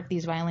are part of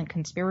these violent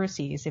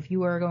conspiracies, if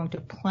you are going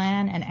to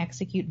plan and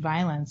execute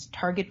violence,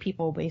 target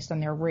people based on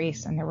their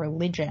race and their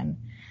religion,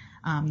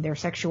 their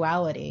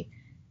sexuality,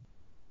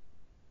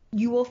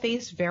 you will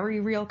face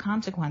very real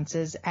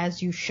consequences,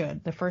 as you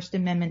should. The First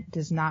Amendment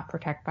does not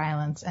protect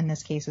violence, and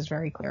this case is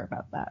very clear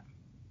about that.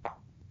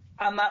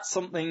 And that's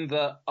something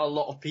that a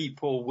lot of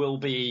people will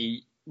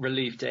be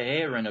relieved to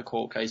hear in a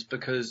court case,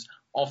 because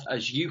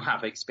as you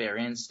have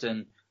experienced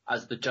and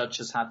as the judge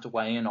has had to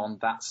weigh in on,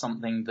 that's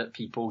something that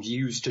people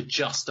use to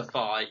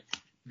justify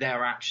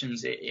their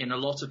actions in a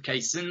lot of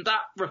cases. And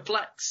that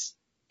reflects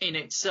in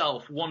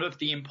itself one of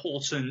the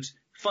important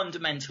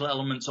fundamental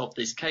elements of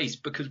this case,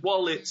 because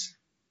while it's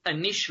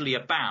initially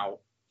about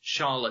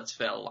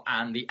Charlottesville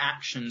and the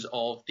actions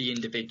of the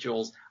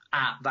individuals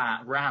at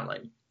that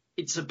rally,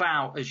 it's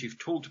about, as you've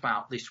talked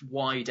about, this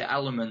wider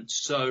element.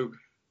 So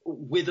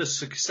with a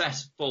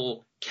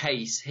successful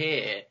case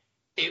here,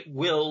 it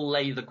will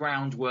lay the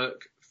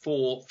groundwork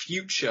for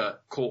future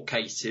court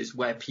cases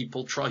where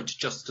people try to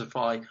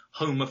justify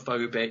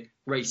homophobic,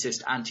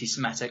 racist,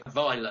 anti-Semitic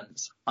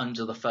violence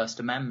under the First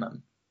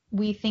Amendment.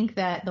 We think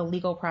that the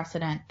legal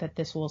precedent that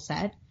this will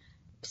set,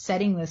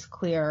 setting this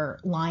clear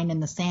line in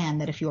the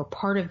sand that if you are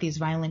part of these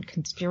violent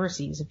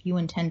conspiracies, if you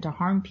intend to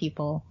harm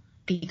people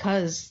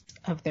because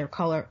of their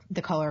color,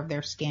 the color of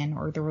their skin,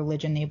 or the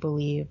religion they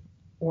believe,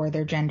 or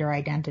their gender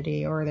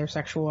identity, or their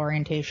sexual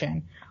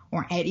orientation,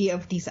 or any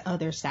of these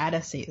other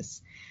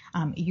statuses,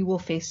 you will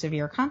face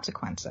severe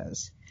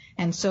consequences.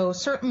 And so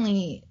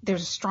certainly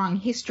there's a strong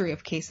history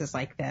of cases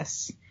like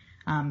this.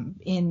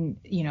 In,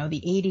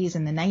 the 80s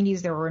and the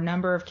 90s, there were a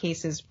number of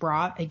cases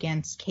brought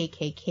against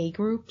KKK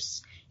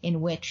groups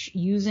in which,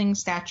 using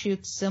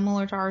statutes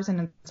similar to ours, and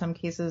in some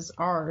cases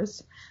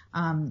ours,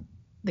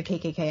 the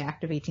KKK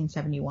Act of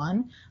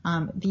 1871,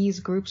 these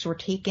groups were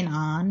taken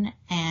on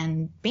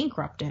and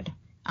bankrupted.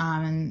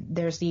 And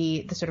there's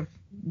the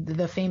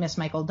famous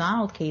Michael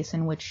Donald case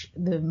in which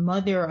the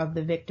mother of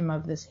the victim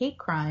of this hate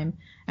crime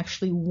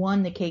actually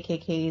won the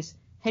KKK's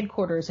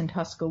headquarters in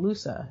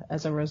Tuscaloosa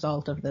as a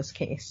result of this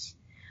case.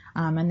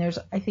 And there's,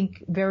 I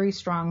think, very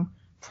strong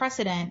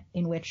precedent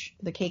in which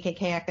the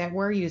KKK Act that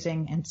we're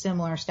using and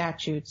similar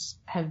statutes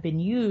have been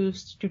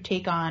used to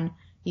take on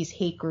these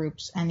hate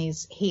groups and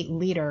these hate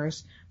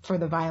leaders for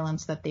the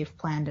violence that they've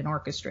planned and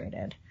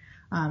orchestrated.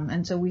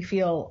 And so we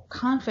feel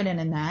confident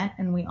in that.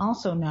 And we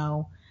also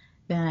know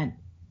that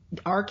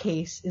our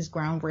case is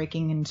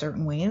groundbreaking in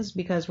certain ways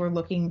because we're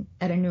looking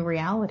at a new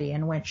reality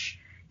in which,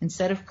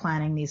 instead of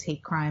planning these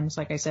hate crimes,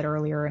 like I said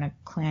earlier, in a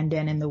clan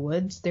den in the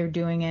woods, they're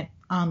doing it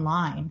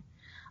online.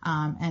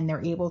 And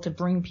they're able to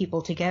bring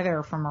people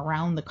together from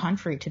around the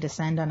country to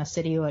descend on a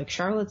city like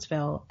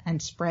Charlottesville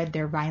and spread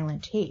their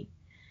violent hate.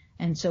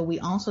 And so we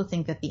also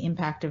think that the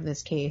impact of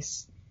this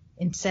case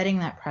in setting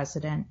that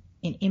precedent,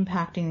 in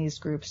impacting these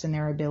groups and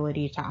their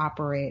ability to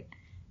operate,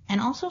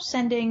 and also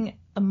sending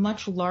a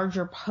much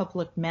larger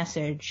public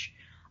message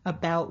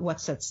about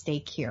what's at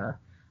stake here.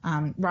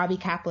 Robbie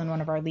Kaplan,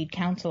 one of our lead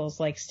counsels,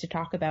 likes to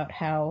talk about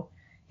how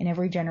in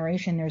every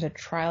generation there's a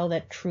trial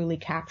that truly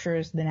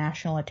captures the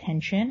national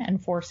attention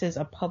and forces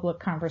a public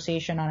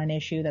conversation on an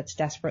issue that's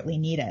desperately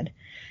needed.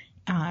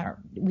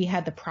 We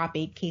had the Prop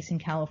 8 case in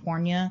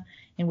California,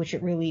 in which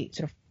it really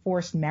sort of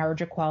forced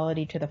marriage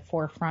equality to the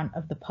forefront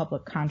of the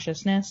public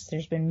consciousness.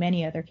 There's been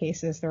many other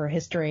cases. There are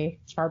history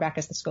as far back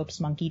as the Scopes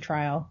Monkey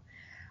trial.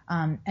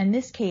 And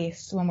this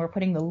case, when we're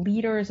putting the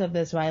leaders of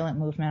this violent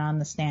movement on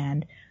the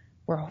stand,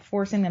 we're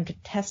forcing them to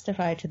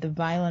testify to the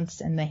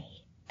violence and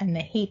the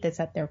hate that's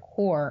at their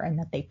core and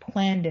that they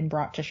planned and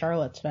brought to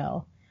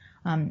Charlottesville,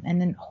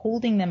 and then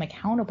holding them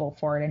accountable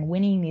for it and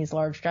winning these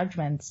large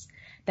judgments.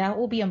 That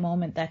will be a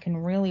moment that can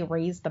really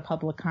raise the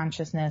public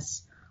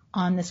consciousness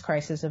on this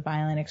crisis of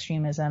violent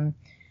extremism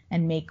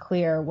and make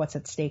clear what's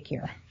at stake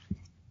here.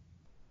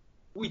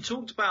 We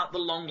talked about the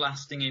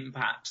long-lasting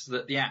impacts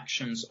that the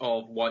actions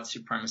of white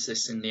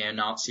supremacists and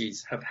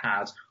neo-Nazis have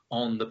had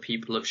on the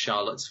people of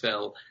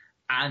Charlottesville.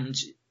 And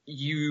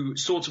you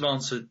sort of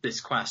answered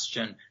this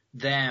question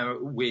there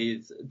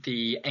with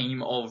the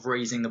aim of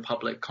raising the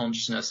public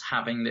consciousness,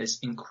 having this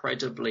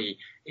incredibly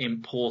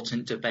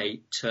important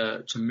debate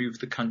to move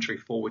the country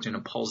forward in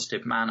a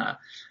positive manner.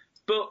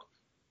 But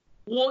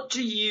what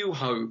do you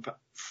hope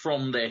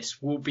from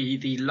this will be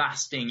the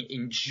lasting,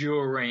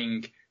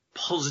 enduring,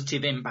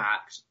 positive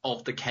impact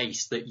of the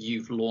case that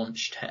you've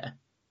launched here?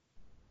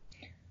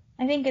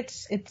 I think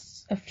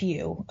it's a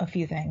few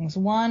things.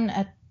 One,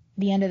 at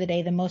the end of the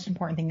day, the most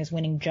important thing is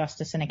winning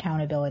justice and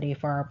accountability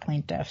for our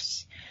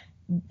plaintiffs.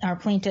 Our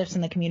plaintiffs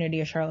in the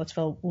community of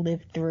Charlottesville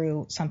lived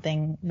through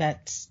something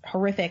that's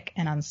horrific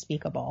and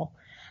unspeakable.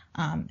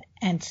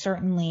 And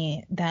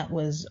certainly that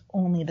was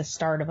only the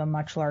start of a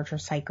much larger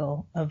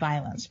cycle of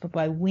violence. But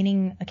by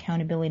winning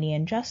accountability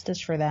and justice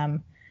for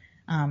them,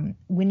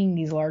 winning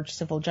these large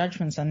civil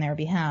judgments on their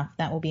behalf,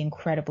 that will be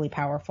incredibly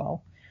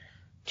powerful.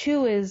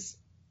 Two is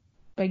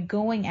by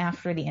going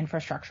after the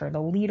infrastructure,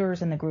 the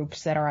leaders and the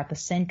groups that are at the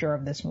center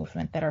of this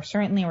movement, that are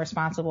certainly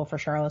responsible for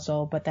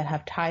Charlottesville, but that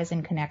have ties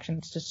and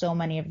connections to so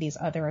many of these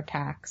other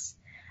attacks,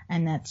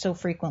 and that so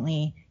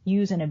frequently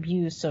use and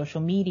abuse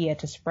social media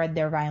to spread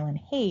their violent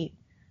hate.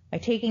 By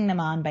taking them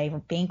on, by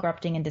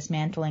bankrupting and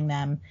dismantling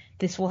them,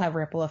 this will have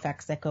ripple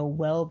effects that go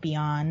well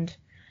beyond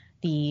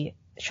the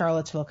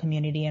Charlottesville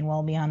community and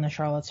well beyond the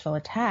Charlottesville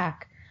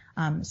attack,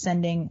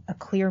 sending a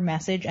clear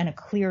message and a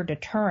clear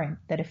deterrent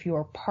that if you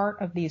are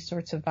part of these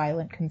sorts of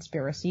violent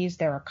conspiracies,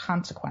 there are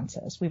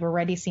consequences. We've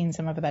already seen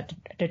some of that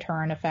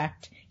deterrent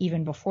effect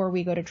even before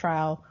we go to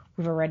trial.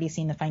 We've already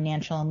seen the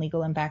financial and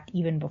legal impact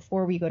even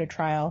before we go to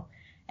trial.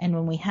 And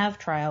when we have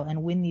trial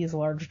and win these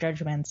large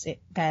judgments,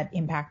 that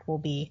impact will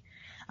be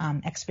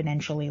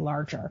exponentially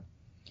larger.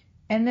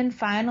 And then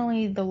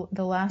finally,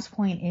 the last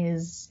point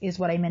is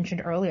what I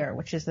mentioned earlier,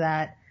 which is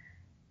that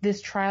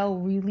this trial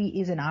really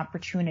is an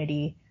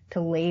opportunity to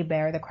lay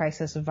bare the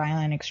crisis of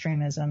violent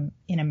extremism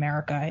in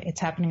America. It's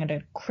happening at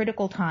a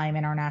critical time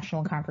in our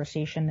national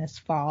conversation this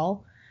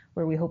fall,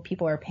 where we hope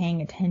people are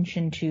paying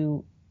attention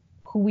to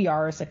who we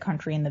are as a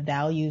country and the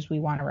values we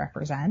want to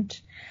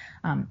represent.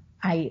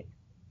 I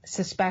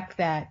suspect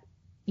that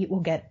it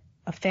will get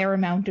a fair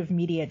amount of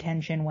media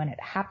attention when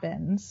it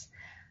happens,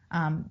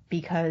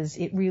 because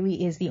it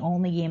really is the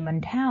only game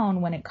in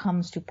town when it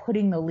comes to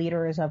putting the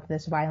leaders of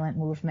this violent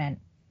movement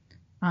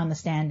on the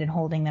stand and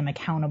holding them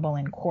accountable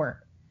in court.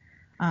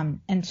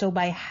 And so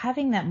by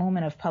having that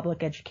moment of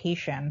public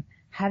education,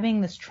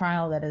 having this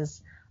trial that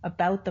is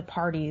about the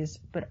parties,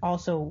 but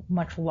also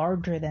much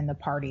larger than the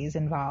parties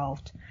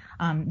involved,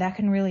 that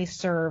can really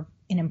serve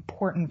an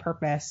important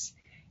purpose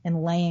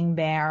in laying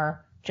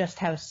bare just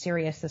how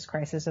serious this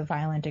crisis of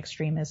violent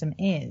extremism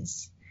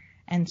is.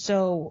 And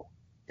so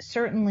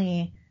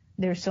certainly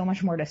there's so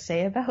much more to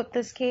say about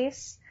this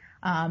case.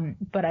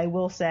 But I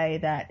will say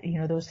that,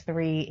 those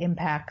three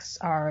impacts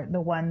are the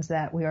ones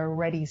that we are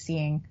already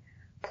seeing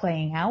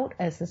playing out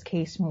as this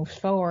case moves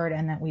forward,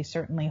 and that we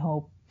certainly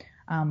hope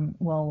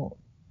will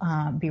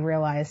be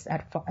realized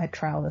at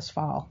trial this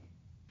fall.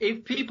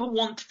 If people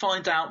want to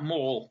find out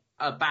more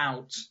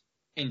about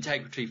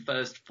Integrity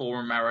First for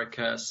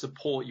America,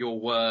 support your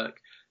work,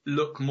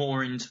 look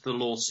more into the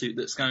lawsuit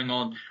that's going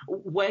on,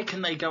 where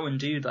can they go and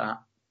do that?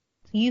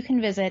 You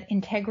can visit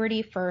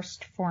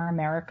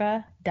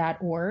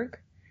integrityfirstforamerica.org.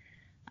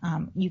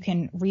 You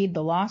can read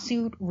the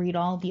lawsuit, read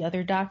all the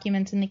other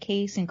documents in the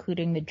case,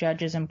 including the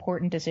judge's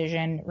important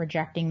decision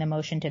rejecting the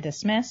motion to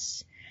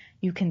dismiss.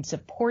 You can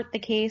support the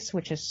case,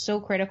 which is so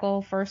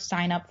critical. First,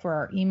 sign up for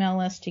our email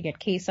list to get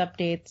case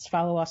updates,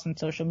 follow us on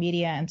social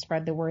media, and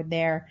spread the word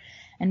there.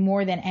 And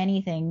more than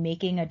anything,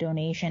 making a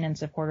donation in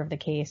support of the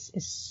case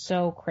is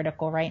so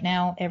critical right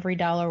now. Every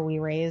dollar we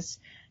raise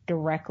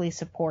directly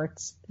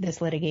supports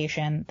this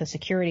litigation, the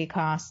security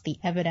costs, the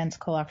evidence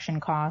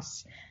collection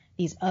costs,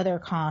 these other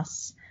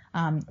costs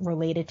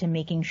related to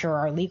making sure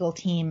our legal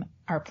team,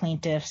 our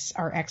plaintiffs,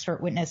 our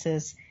expert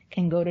witnesses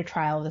can go to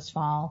trial this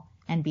fall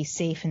and be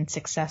safe and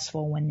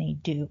successful when they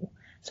do.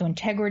 So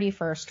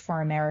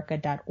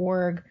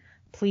integrityfirstforamerica.org.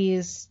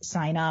 Please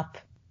sign up,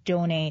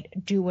 donate,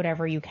 do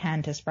whatever you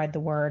can to spread the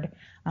word.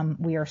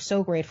 We are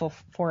so grateful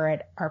for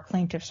it. Our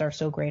plaintiffs are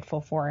so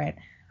grateful for it.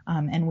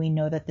 And we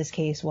know that this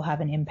case will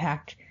have an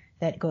impact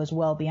that goes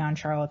well beyond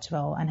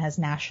Charlottesville and has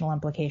national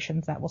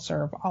implications that will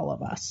serve all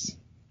of us.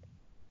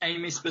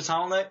 Amy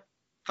Spitalnick,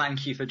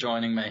 thank you for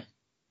joining me.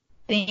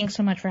 Thanks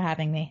so much for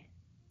having me.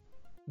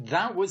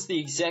 That was the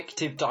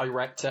Executive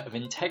Director of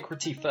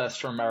Integrity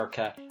First for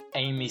America,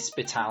 Amy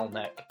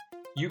Spitalnick.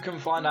 You can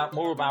find out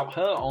more about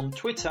her on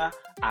Twitter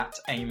at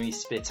Amy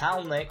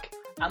Spitalnick,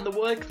 and the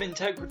work of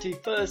Integrity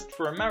First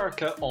for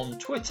America on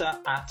Twitter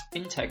at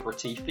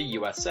Integrity for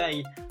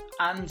USA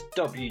and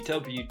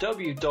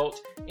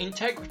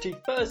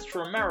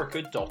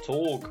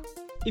www.integrityfirstforamerica.org.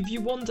 If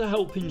you want to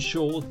help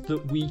ensure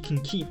that we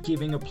can keep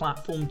giving a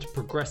platform to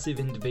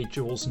progressive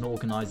individuals and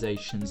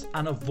organisations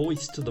and a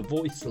voice to the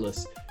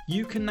voiceless,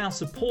 you can now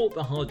support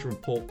the Hardy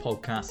Report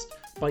podcast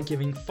by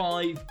giving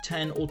 $5,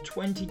 $10 or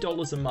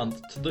 $20 a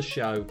month to the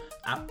show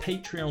at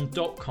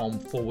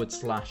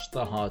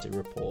patreon.com/The Hardy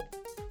Report.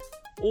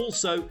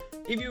 Also,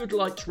 if you would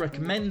like to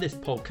recommend this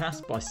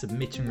podcast by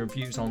submitting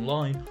reviews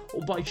online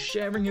or by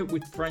sharing it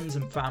with friends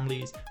and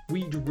families,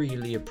 we'd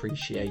really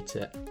appreciate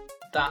it.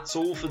 That's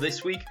all for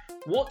this week.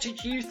 What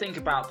did you think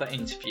about that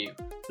interview?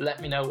 Let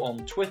me know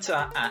on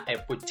Twitter at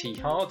Edward T.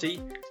 Hardy.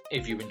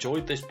 If you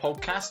enjoyed this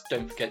podcast,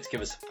 don't forget to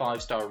give us a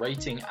 5-star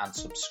rating and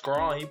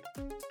subscribe.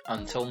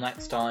 Until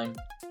next time,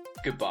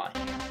 goodbye.